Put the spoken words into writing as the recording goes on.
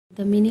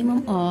The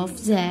minimum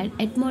of z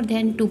eight more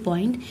than 2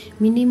 point,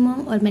 minimum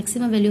और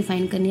maximum value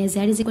find करनी है।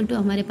 z is equal to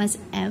हमारे पास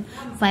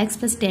 5x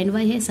plus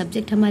 10y है,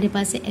 subject हमारे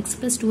पास है x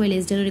plus 2y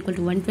less than और equal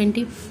to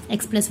 120,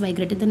 x plus Y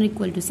greater than और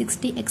equal to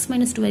 60, x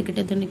minus 2y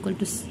greater than और इक्वल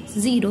टू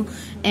 0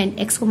 एंड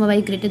x को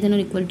Y greater than और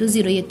equal to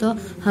 0। ये तो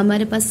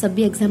हमारे पास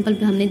सभी एग्जाम्पल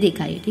पे हमने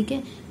देखा है, ठीक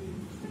है।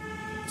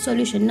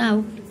 Solution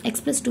now x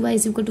plus 2y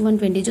is equal to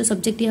 120, जो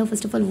सब्जेक्ट है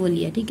फर्स्ट ऑफ ऑल वो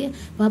लिया, ठीक है।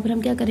 वहाँ पर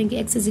हम क्या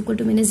करेंगे, x इज इक्वल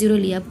टू मैंने 0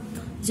 लिया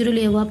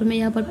वहाँ पर मैं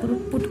यहाँ पर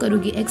पुट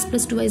करूँगी x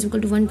plus 2y is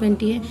equal to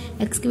 120 है,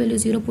 x की वैल्यू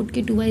 0 पुट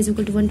की 2y is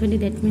equal to 120,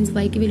 that means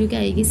y की वैल्यू क्या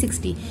आएगी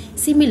 60।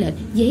 सिमिलर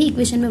यही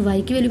इक्वेशन में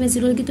y की वैल्यू में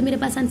 0 होगी तो मेरे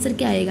पास आंसर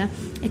क्या आएगा,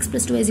 x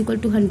plus 2y is equal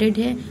to 100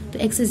 है तो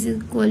x is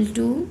equal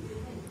to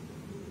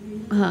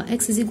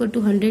x is equal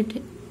to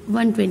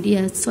 120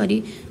 है,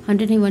 सॉरी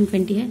 100 नहीं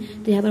 120 है,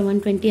 तो यहाँ पर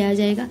 120 आ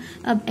जाएगा।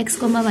 अब x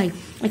कोमा y,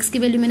 x की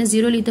वैल्यू मैंने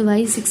 0 ली तो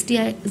y 60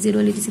 आए,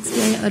 0 ली तो 60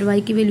 आए, और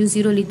y की वैल्यू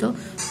 0 ली तो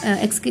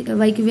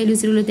y की वैल्यू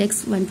 0 ली तो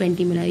x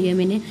 120 मिला, ये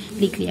मैंने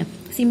लिख लिया।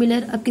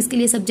 सिमिलर अब किसके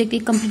लिए सब्जेक्ट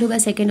एक कंप्लीट होगा,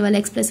 सेकंड वाला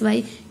x plus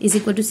Y is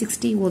equal to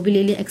 60, वो भी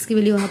ले लिया। x की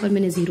वैल्यू वहाँ पर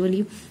मैंने 0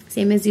 ली,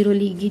 सेम एज 0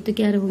 लीगी तो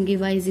क्या रहूंगी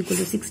y इज इक्वल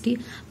टू 60।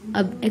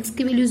 अब x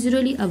की वैल्यू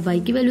 0 ली, अब y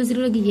की वैल्यू 0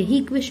 लगी यही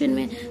इक्वेशन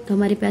में, तो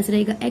हमारे पास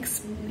रहेगा x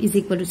इज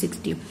इक्वल टू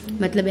 60,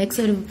 मतलब x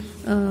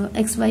और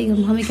x y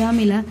हमें क्या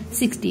मिला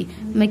 60।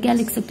 मैं क्या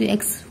लिख सकती हूँ,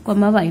 x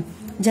कॉमा y,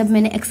 जब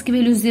मैंने x की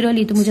वैल्यू 0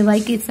 ली तो मुझे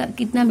y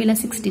कितना मिला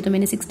 60, तो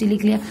मैंने 60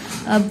 लिख लिया।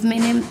 अब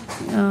मैंने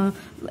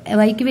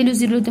y की वैल्यू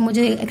 0 तो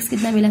मुझे x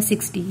कितना मिला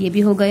 60, ये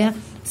भी हो गया।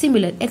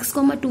 Similar x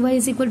coma 2y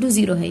is equal to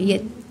 0 है, ये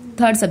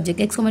third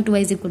subject x coma 2y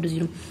is equal to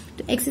 0,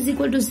 तो x इज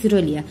इक्वल टू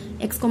 0 लिया,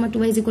 x coma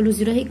 2y is equal to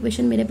 0 है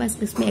इक्वेशन मेरे पास,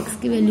 इसमें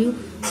x की वैल्यू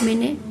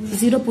मैंने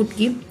 0 पुट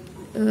की,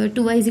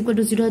 2y इज इक्वल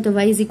टू 0 है तो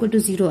y इज इक्वल टू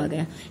 0 आ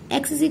गया,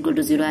 x इज इक्वल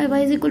टू 0 है,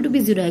 y इज इक्वल टू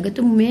भी 0 आएगा।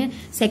 तो मैं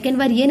सेकेंड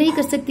बार ये नहीं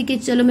कर सकती कि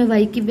चलो मैं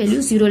y की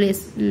वैल्यू 0 ले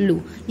लूँ,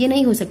 ये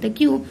नहीं हो सकता।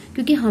 क्यों?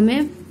 क्योंकि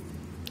हमें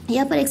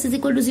यहाँ पर x इज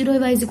इक्वल टू 0 है,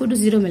 y इज इक्वल टू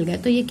 0 मिल गया,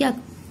 तो ये क्या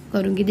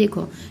करूंगी,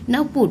 देखो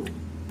नाउ पुट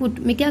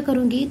मैं क्या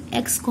करूंगी,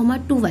 x कोमा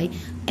 2y,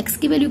 x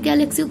की वैल्यू क्या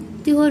लिख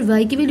सकती हूँ और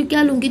y की वैल्यू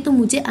क्या लूंगी तो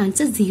मुझे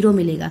आंसर 0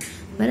 मिलेगा,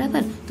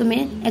 बराबर। तो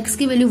मैं x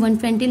की वैल्यू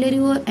 120 ले रही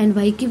हूँ एंड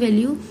y की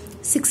वैल्यू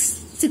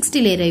 60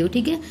 ले रही हूँ,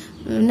 ठीक है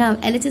ना।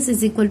 LHS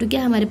इज इक्वल टू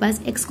क्या हमारे पास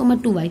x कोमा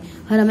 2y,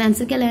 और हमें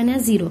आंसर क्या लेना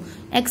है 0,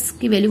 x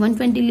की वैल्यू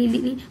 120 ले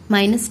ली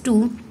माइनस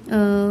 2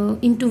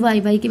 इंटू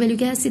y की वैल्यू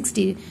क्या है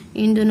 60,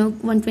 इन दोनों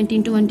 120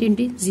 इंटू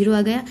 120 0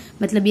 आ गया,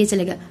 मतलब ये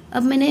चलेगा।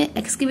 अब मैंने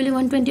x की वैल्यू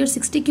 120 और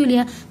 60 क्यों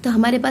लिया, तो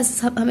हमारे पास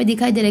हमें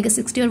दिखाई दे रहा है कि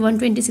 60 और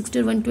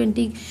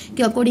 120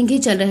 के अकॉर्डिंग ही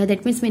चल रहा है,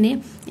 दैट मीन्स मैंने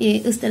ये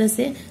इस तरह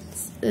से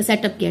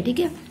सेटअप किया, ठीक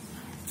है।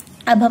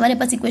 अब हमारे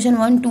पास इक्वेशन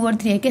 1, 2 और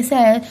 3 है, कैसे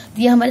आया,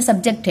 ये हमारे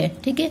सब्जेक्ट है,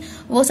 ठीक है।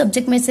 वो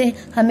सब्जेक्ट में से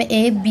हमें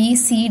A B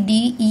C D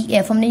E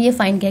F हमने ये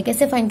फाइंड किया,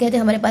 कैसे फाइंड किया थे,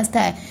 हमारे पास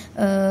था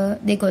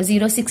देखो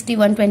 0 60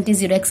 120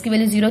 0, x की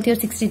वैल्यू 0 थी और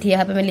 60 थी,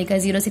 यहाँ पे मैं लिखा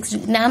 0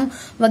 60, नाम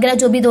वगैरह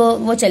जो भी दो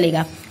वो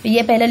चलेगा,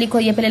 ये पहले लिखो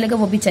ये पहले लिखो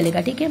वो भी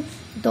चलेगा, ठीक है।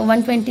 तो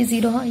 120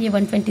 0 है, ये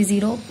 120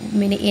 0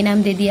 मैंने A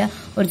नाम दे दिया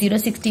और 0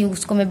 60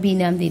 उसको मैं B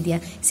नाम दे दिया।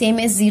 सेम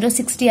एज 0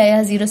 60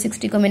 आया, 0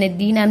 60 को मैंने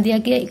D नाम दिया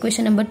कि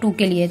इक्वेशन नंबर 2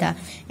 के लिए था,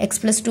 x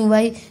plus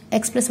 2y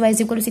x plus Y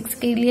is equal to 6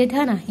 के लिए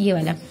था ना, ये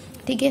वाला,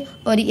 ठीक है।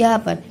 और यहाँ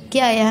पर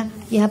क्या आया,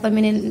 यहाँ पर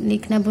मैंने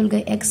लिखना भूल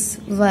गई, x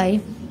y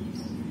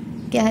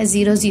क्या है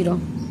 0 0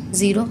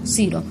 0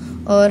 0,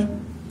 और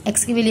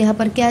x की वैल्यू यहाँ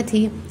पर क्या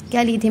थी,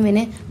 क्या ली थी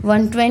मैंने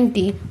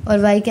 120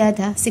 और y क्या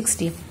था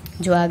 60,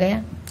 जो आ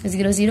गया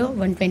 0 0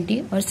 120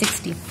 और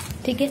 60,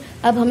 ठीक है।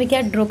 अब हमें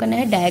क्या ड्रॉ करना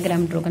है,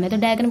 डायग्राम ड्रॉ करना है। तो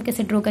डायग्राम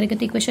कैसे ड्रॉ करेंगे,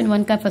 तो इक्वेशन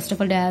 1 का first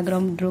of all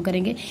diagram draw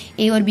करेंगे।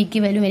 a और b की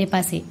वैल्यू मेरे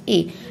पास है,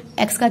 a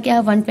x का क्या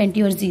है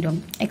 120 और 0,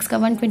 x का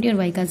 120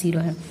 और y का 0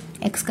 है,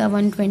 x का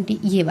 120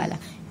 ये वाला,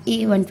 a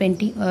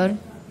 120 और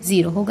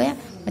 0 हो गया,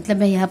 मतलब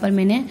मैं यहाँ पर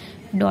मैंने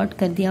डॉट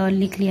कर दिया और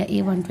लिख लिया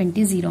a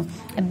 120 0।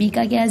 अब b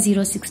का क्या है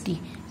 0 60,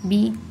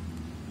 b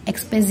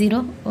x पे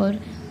 0 और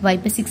y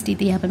पे 60,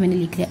 तो यहाँ पर मैंने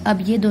लिख लिया। अब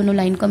ये दोनों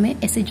लाइन को मैं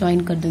ऐसे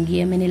ज्वाइन कर दूंगी,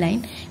 ये मैंने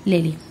लाइन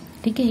ले ली,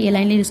 ठीक है। ये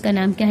लाइन ले ली, उसका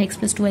नाम क्या है x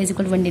plus 2y is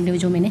equal 120,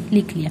 जो मैंने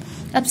लिख लिया।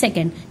 अब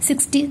सेकंड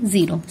 60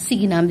 0, c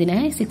नाम देना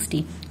है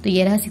 60, तो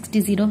ये रहा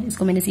 60 0,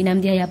 इसको मैंने c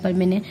नाम दिया, यहाँ पर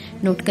मैंने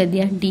नोट कर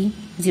दिया d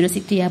 0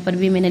 60, यहाँ पर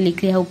भी मैंने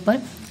लिख लिया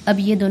ऊपर। अब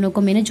ये दोनों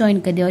को मैंने ज्वाइन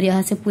कर दिया और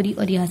यहाँ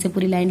से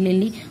पूरी लाइन ले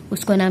ली,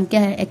 उसका नाम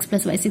क्या है x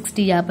प्लस वाई 60,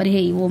 यहाँ पर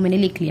है वो मैंने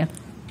लिख लिया।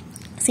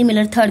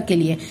 सिमिलर थर्ड के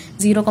लिए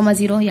 0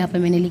 0 यहाँ पर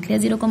मैंने लिख लिया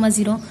 0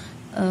 0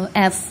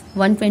 f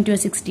 120 और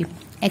 60,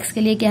 x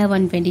के लिए क्या है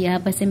 120, यहाँ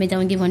पर से मैं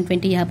जाऊंगी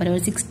 120 यहाँ पर, और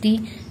 60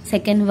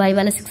 सेकेंड y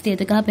वाला 60 है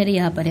तो कहाँ पर है,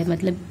 यहाँ पर है,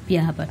 मतलब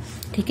यहाँ पर,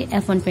 ठीक है।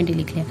 f 120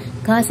 लिख लिया।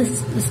 कहाँ से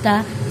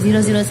स्टार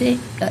 0 0 से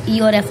e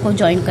और f को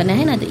ज्वाइन करना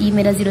है ना, तो e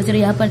मेरा 0 0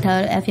 यहाँ पर था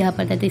और f यहाँ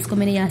पर था, तो इसको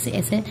मैंने यहाँ से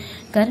ऐसे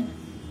कर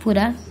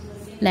पूरा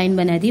लाइन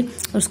बना दी,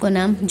 उसको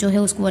नाम जो है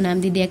उसको वो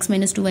नाम दी x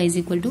minus 2y is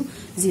equal to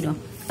 0।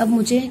 अब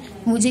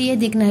मुझे ये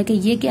देखना है कि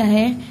ये क्या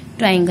है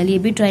ट्राइंगल, ये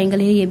भी ट्राइंगल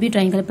है, ये भी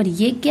ट्राइंगल है, पर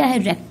ये क्या है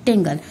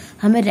रेक्टेंगल,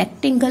 हमें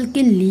रेक्टेंगल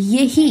के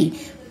लिए ही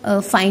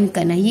फाइंड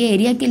करना है, ये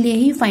एरिया के लिए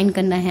ही फाइंड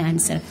करना है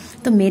आंसर।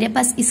 तो मेरे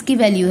पास इसकी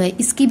वैल्यू है,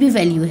 इसकी भी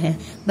वैल्यू है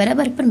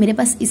बराबर, पर मेरे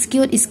पास इसकी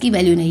और इसकी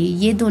वैल्यू नहीं है,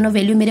 ये दोनों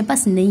वैल्यू मेरे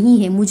पास नहीं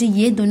है, मुझे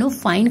ये दोनों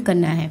फाइंड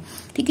करना है।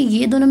 ठीक है,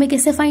 ये दोनों मैं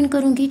कैसे फाइंड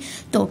करूंगी,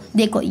 तो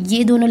देखो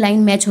ये दोनों लाइन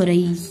मैच हो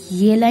रही,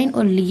 ये लाइन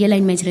और ये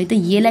लाइन मैच हो रही, तो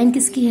ये लाइन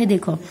किसकी है,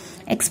 देखो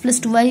x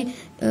 + 2y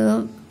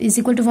 =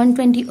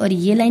 120, और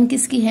ये लाइन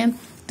किसकी है,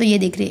 तो ये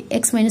देख रहे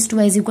x -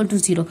 2y =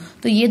 0।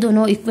 तो ये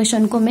दोनों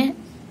इक्वेशन को मैं,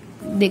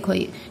 देखो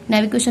ये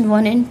नाव इक्वेशन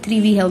 1 और 3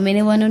 भी है,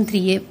 मैंने 1 और 3,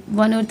 ये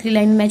 1 और 3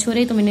 लाइन मैच हो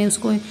रही, तो मैंने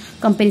उसको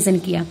कंपैरिजन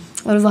किया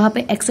और वहाँ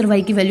पे x और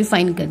y की वैल्यू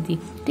फाइंड कर दी।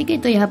 ठीक है,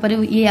 तो यहाँ पर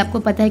ये आपको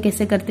पता है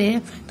कैसे करते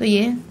हैं, तो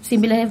ये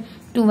सिंपल है,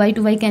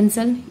 2y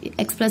cancel,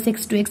 x +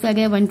 x 2x आ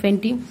गया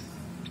 120,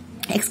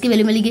 x की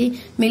वैल्यू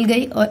मिल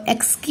गई और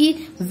x की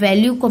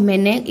वैल्यू को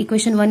मैंने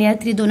इक्वेशन 1 या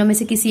 3 दोनों में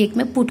से किसी एक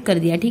में पुट कर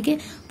दिया। ठीक है,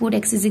 पुट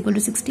x =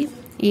 60,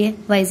 ये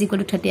y =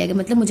 30 आ गया,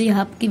 मतलब मुझे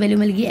यहाँ की वैल्यू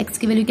मिल गई, x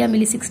की वैल्यू क्या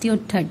मिली 60 और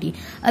 30।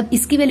 अब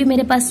इसकी वैल्यू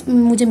मेरे पास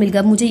मुझे मिल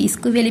गया, मुझे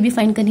इसकी वैल्यू भी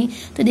फाइंड करनी,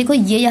 तो देखो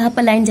ये यहाँ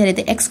पर लाइन जा रहे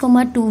थे x,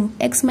 2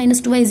 x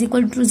 - 2y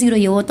 = 0,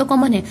 ये वो तो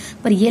कॉमन है,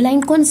 पर ये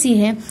लाइन कौन सी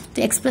है,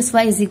 तो x +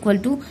 y =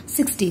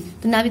 60।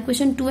 तो नाउ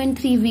इक्वेशन 2 और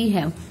 3 भी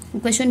है,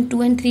 इक्वेशन 2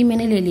 और 3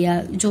 मैंने ले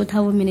लिया, जो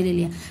था वो मैंने ले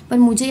लिया, पर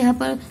मुझे यहाँ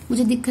पर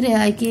मुझे दिख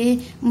रहा है कि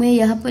मैं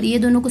यहाँ पर ये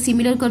दोनों को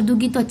सिमिलर कर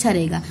दूंगी तो अच्छा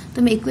रहेगा।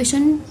 तो मैं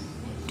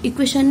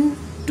इक्वेशन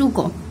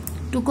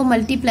 2 को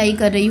मल्टीप्लाई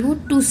कर रही हूँ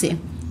 2 से,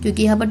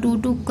 क्योंकि यहाँ पर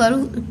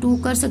 2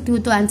 कर सकती हूँ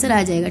तो आंसर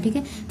आ जाएगा। ठीक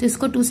है, तो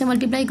इसको 2 से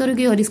मल्टीप्लाई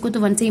करोगे और इसको तो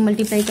 1 से ही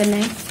मल्टीप्लाई करना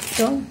है,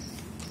 तो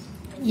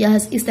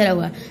यह इस तरह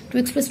हुआ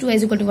 2x + 2y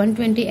 =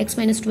 120, x -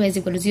 2y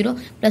 = 0,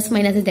 plus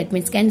minus that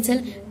means cancel,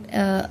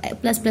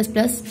 plus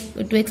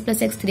 2x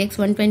 + x 3x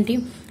 120,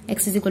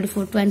 x =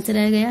 4, तो आंसर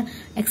आ गया।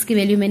 x की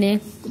वैल्यू मैंने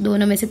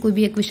दोनों में से कोई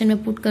भी इक्वेशन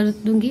में पुट कर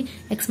दूंगी,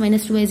 x -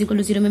 2y =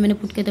 0 में मैंने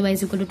पुट किया तो y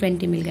 =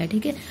 20 मिल गया।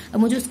 ठीक है, अब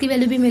मुझे उसकी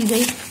वैल्यू भी मिल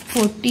गई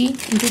 40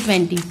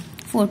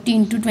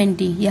 ×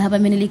 20, यहाँ पर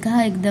मैंने लिखा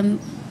है एकदम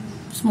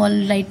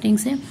स्मॉल राइटिंग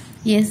से,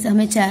 ये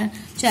हमें चार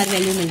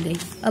वैल्यू मिल गई।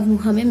 अब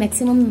हमें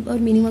मैक्सिमम और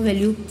मिनिमम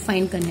वैल्यू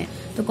फाइंड करना है,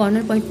 तो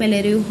कॉर्नर पॉइंट पे ले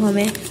रही हूँ,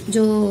 हमें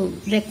जो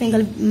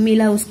रेक्टेंगल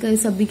मिला उसके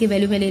सभी के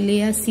वैल्यू में ले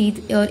लिया, सी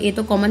और ए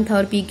तो कॉमन था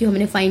और पी की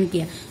हमने फाइंड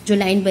किया, जो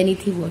लाइन बनी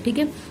थी वो। ठीक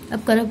है,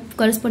 अब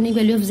corresponding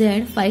value of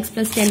z 5x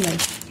 + 10y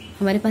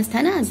हमारे पास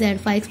था ना, z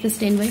 5x +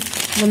 10y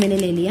वो मैंने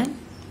ले लिया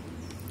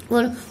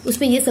और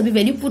उसमें ये सभी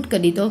वैल्यू पुट कर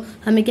दी, तो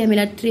हमें क्या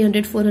मिला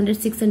 300, 400,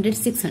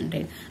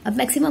 600। अब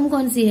मैक्सिमम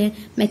कौन सी है,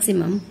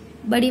 मैक्सिमम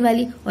बड़ी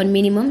वाली और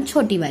मिनिमम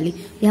छोटी वाली,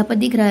 यहाँ पर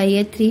दिख रहा है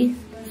ये 3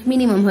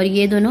 मिनिमम और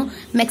ये दोनों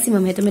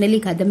मैक्सिमम है, तो मैंने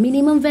लिखा the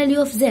minimum value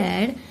of z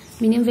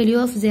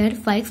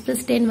 5x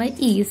 + 10y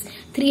is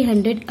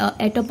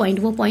 300 at a point,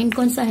 वो पॉइंट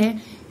कौन सा है,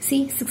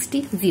 C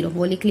 60 0,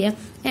 वो लिख लिया,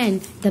 and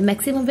the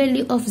maximum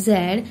value of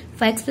z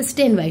 5x +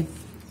 10y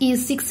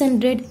is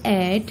 600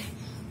 eight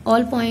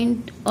all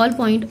point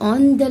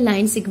on the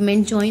line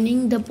segment joining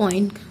the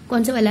point,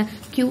 कौन सा वाला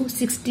Q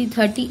 60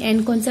 30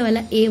 एंड कौन सा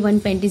वाला A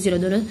 120 0,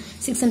 दोनों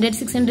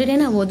 600 है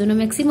ना, वो दोनों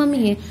मैक्सिमम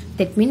ही है,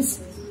 दैट मीन्स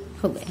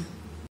हो गया।